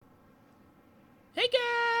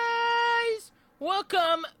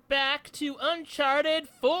Welcome back to Uncharted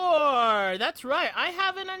 4! That's right, I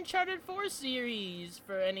have an Uncharted 4 series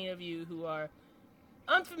for any of you who are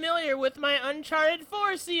unfamiliar with my Uncharted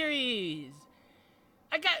 4 series.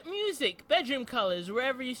 I got music, bedroom colors,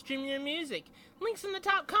 wherever you stream your music. Links in the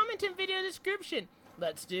top comment and video description.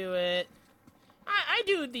 Let's do it. I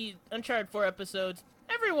do the Uncharted 4 episodes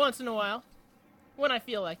every once in a while, when I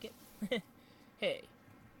feel like it. Hey,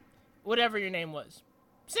 whatever your name was.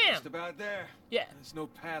 Sam! Just about there. Yeah. There's no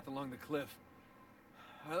path along the cliff.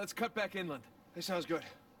 All right, let's cut back inland. That sounds good.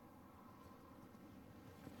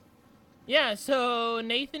 Yeah, so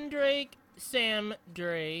Nathan Drake, Sam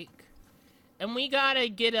Drake, and we gotta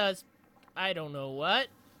get us, I don't know what,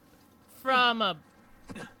 from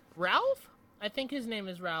Ralph? I think his name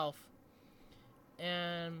is Ralph.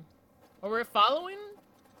 And we're following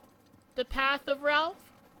the path of Ralph?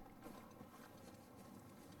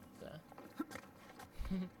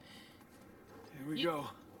 Here we go.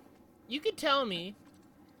 You could tell me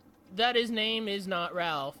that his name is not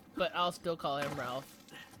Ralph, but I'll still call him Ralph.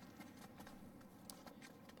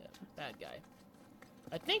 The bad guy.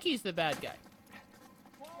 I think he's the bad guy.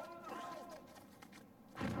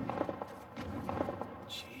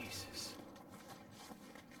 Jesus.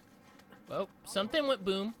 Well, something went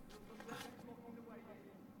boom.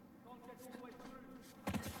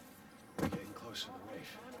 We're getting closer to the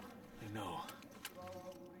reef. I know.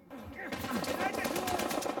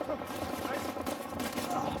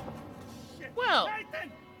 Well,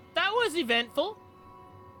 that was eventful.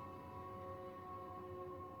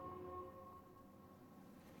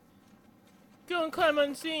 Go and climb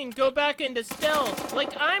unseen. Go back into stealth.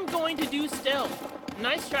 Like, I'm going to do stealth.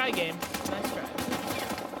 Nice try, game. Nice try.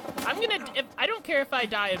 I don't care if I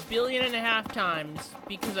die 1.5 billion times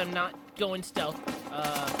because I'm not going stealth,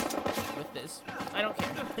 with this. I don't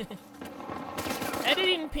care.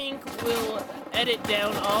 Editing Pink will edit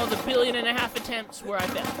down all the 1.5 billion attempts where I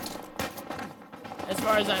failed. As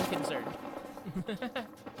far as I'm concerned.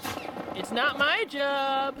 It's not my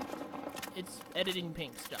job. It's Editing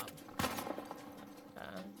Pink's job.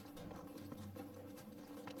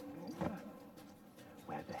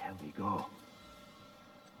 Where the hell do you go?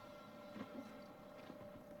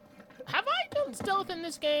 Have I done stealth in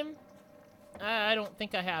this game? I don't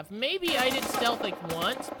think I have. Maybe I did stealth like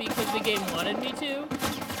once because the game wanted me to.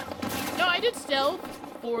 No, I did stealth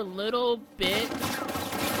for a little bit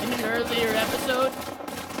in an earlier episode.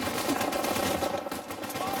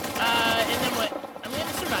 And then what? I'm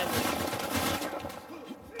gonna survive.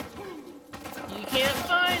 You can't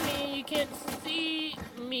find me. You can't see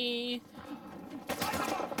me.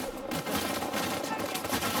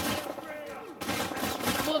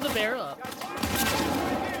 Pull the barrel up.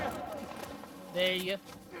 There you go.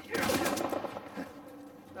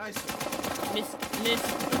 Nice. Miss.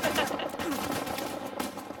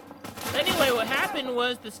 Anyway, what happened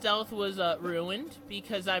was the stealth was ruined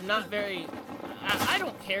because I'm not very... I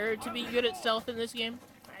don't care to be good at stealth in this game.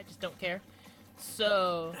 I just don't care.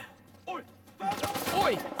 So... Oi!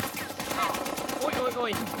 Oi! Oi, oi,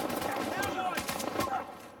 oi.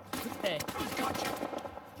 Hey.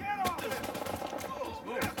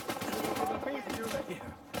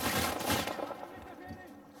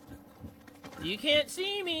 You can't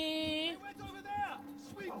see me! Hey, went over there!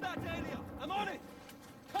 Sweep that area! I'm on it!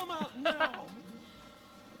 Come out now!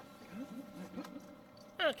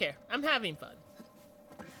 I don't care. I'm having fun.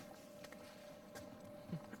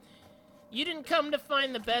 You didn't come to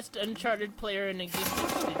find the best Uncharted player in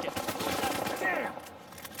existence, did you? Damn!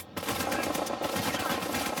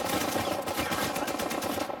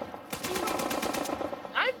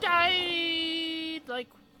 I've died, like,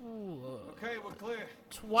 Okay, we're clear.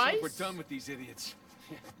 twice? We're done with these idiots.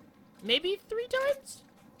 Maybe 3 times?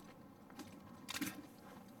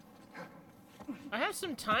 I have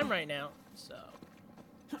some time right now, so...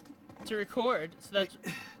 to record, so that's...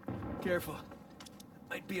 Careful.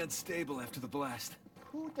 Might be unstable after the blast.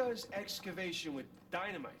 Who does excavation with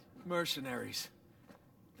dynamite? Mercenaries.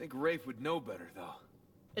 Think Rafe would know better, though.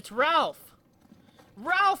 It's Ralph!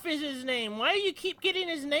 Ralph is his name! Why do you keep getting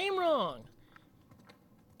his name wrong?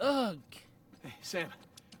 Ugh. Hey, Sam.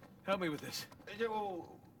 Help me with this. Well,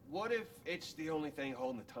 what if it's the only thing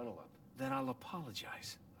holding the tunnel up? Then I'll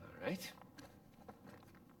apologize. All right.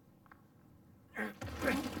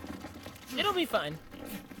 It'll be fine.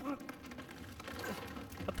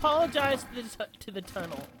 Apologize to the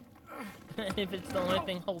tunnel. If it's the only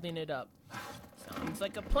thing holding it up. Sounds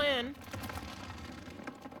like a plan.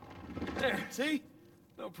 There, see?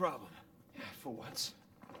 No problem. Yeah, for once.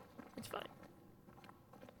 It's fine.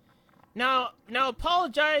 Now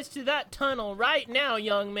apologize to that tunnel right now,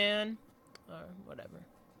 young man. Or whatever.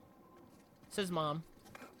 Says Mom.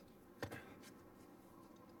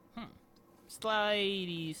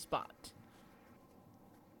 Slidey spot.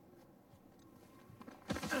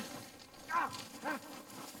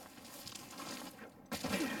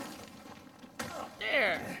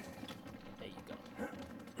 There! There you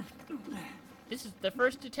go. This is the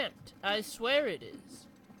first attempt. I swear it is.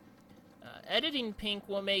 Editing Pink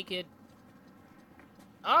will make it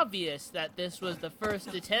obvious that this was the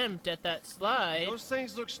first attempt at that slide. Those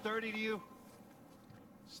things look sturdy to you?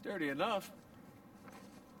 Sturdy enough.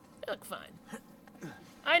 They look fine.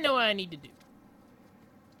 I know what I need to do.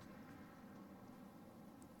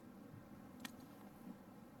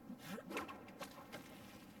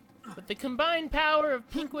 With the combined power of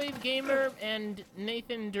PinkwaveGamer and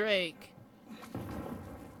Nathan Drake,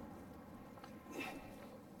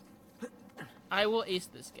 I will ace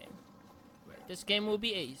this game. This game will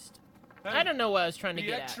be aced. Hey, I don't know what I was trying to be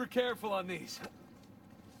get extra at careful on these.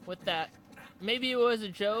 with that. Maybe it was a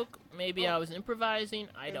joke. Maybe I was improvising.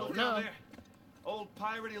 I Hey, don't look down know. there. Old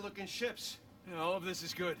piratey looking ships. Yeah, all of this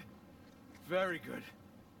is good. Very good.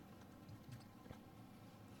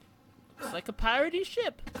 It's like a piratey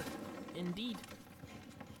ship. Indeed.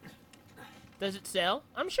 Does it sail?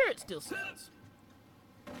 I'm sure it still sails.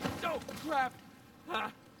 Oh, crap!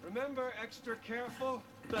 Ah, Remember, extra careful?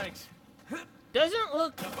 thanks. Doesn't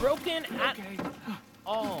look broken at Okay.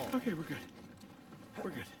 all. Okay, we're good. We're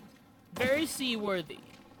good. Very seaworthy.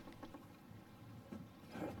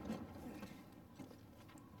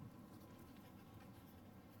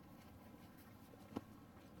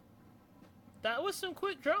 That was some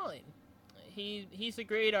quick drawing. He's a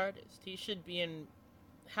great artist. He should be in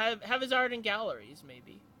have his art in galleries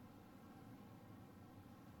maybe.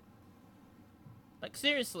 Like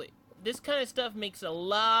seriously, this kind of stuff makes a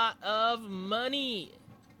lot of money.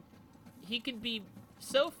 He could be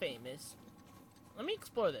so famous. Let me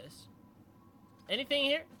explore this. Anything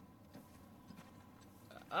here?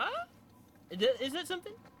 Is that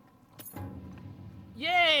something?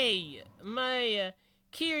 Yay! My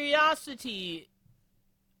curiosity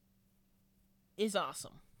is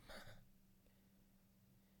awesome.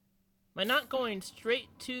 My not going straight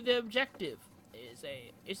to the objective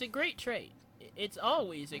is a great trait. It's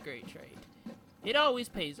always a great trait. It always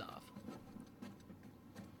pays off.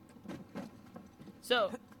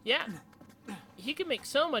 So, yeah. He could make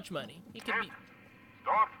so much money. He could be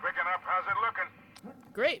Storm's picking up. How's it looking?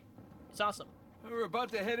 great. It's awesome. We're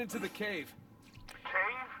about to head into the cave.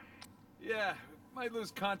 Cave? Yeah, might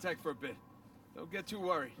lose contact for a bit. Don't get too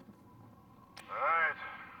worried. All right.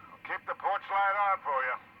 I'll keep the porch light on for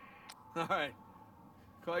you. All right.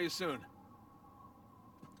 Call you soon.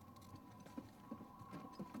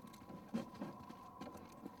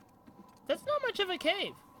 That's not much of a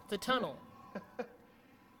cave. It's a tunnel.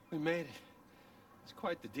 We made it. It's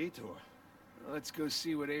quite the detour. Let's go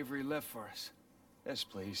see what Avery left for us. Yes,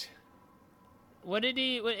 please. What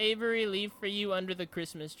Avery leave for you under the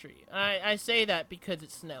Christmas tree? I say that because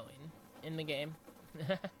it's snowing in the game.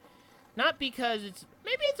 Not because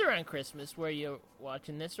maybe it's around Christmas where you're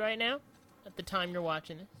watching this right now, at the time you're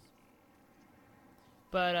watching this.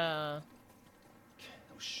 But,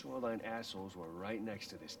 Those shoreline assholes were right next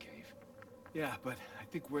to this cave. Yeah, but I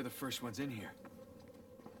think we're the first ones in here.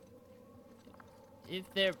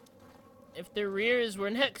 if their rears were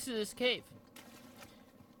next to this cave.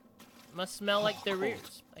 Must smell like their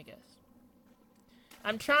rears, I guess.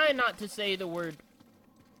 I'm trying not to say the word,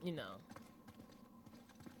 you know,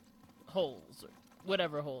 holes, or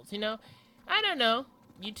whatever holes, you know? I don't know.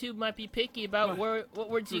 YouTube might be picky about what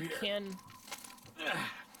words you can...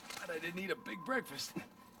 But I didn't eat a big breakfast.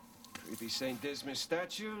 Creepy St. Dismas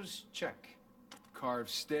statues? Check. Carved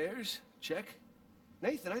stairs? Check.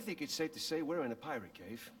 Nathan, I think it's safe to say we're in a pirate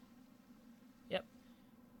cave. Yep.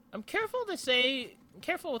 I'm careful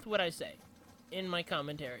with what I say in my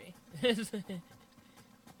commentary.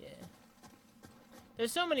 Yeah.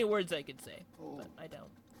 There's so many words I could say, but I don't.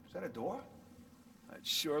 Is that a door? It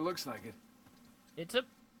sure looks like it. It's a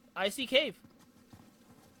icy cave.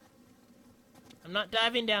 I'm not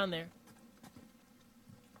diving down there.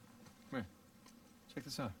 Come here. Check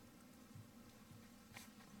this out.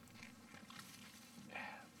 A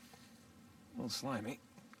little slimy.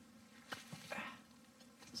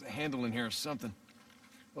 There's a handle in here or something.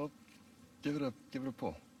 Well, give it a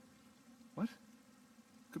pull. What?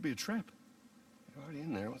 Could be a trap. You're already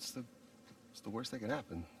in there. What's the worst that could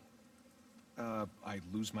happen? I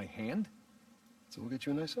lose my hand? So we'll get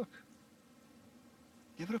you a nice hook.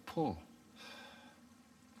 Give it a pull.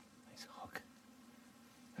 Nice hook.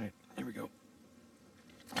 All right, here we go.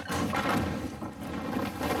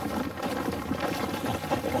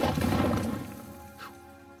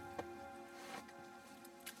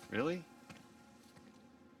 Really?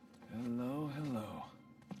 Hello, hello.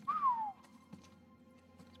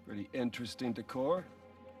 It's pretty interesting decor.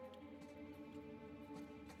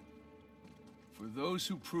 For those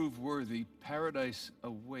who prove worthy, paradise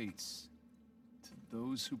awaits. To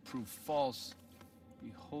those who prove false,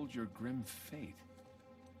 behold your grim fate.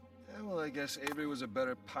 Yeah, well, I guess Avery was a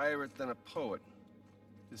better pirate than a poet.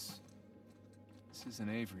 This isn't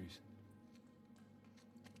Avery's.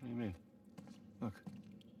 What do you mean? Look,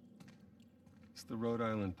 It's the Rhode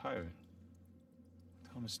Island pirate.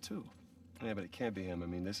 Thomas too. Yeah, but it can't be him. I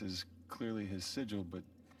mean, this is clearly his sigil, but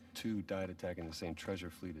two died attacking the same treasure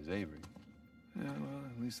fleet as Avery. Yeah, well,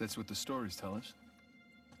 at least that's what the stories tell us.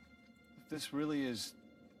 If this really is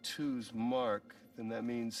Two's mark, then that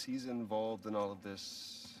means he's involved in all of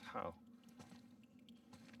this. How?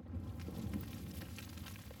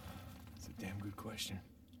 That's a damn good question.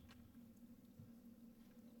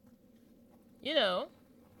 You know,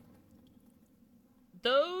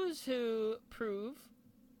 those who prove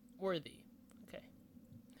worthy. Okay.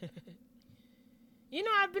 You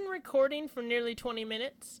know, I've been recording for nearly 20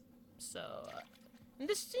 minutes, so, and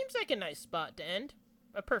this seems like a nice spot to end.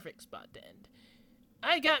 A perfect spot to end.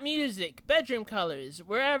 I got music, bedroom colors,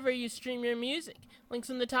 wherever you stream your music. Links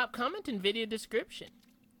in the top comment and video description.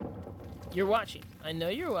 You're watching. I know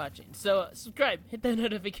you're watching. So subscribe, hit that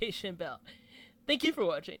notification bell. Thank you for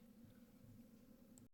watching.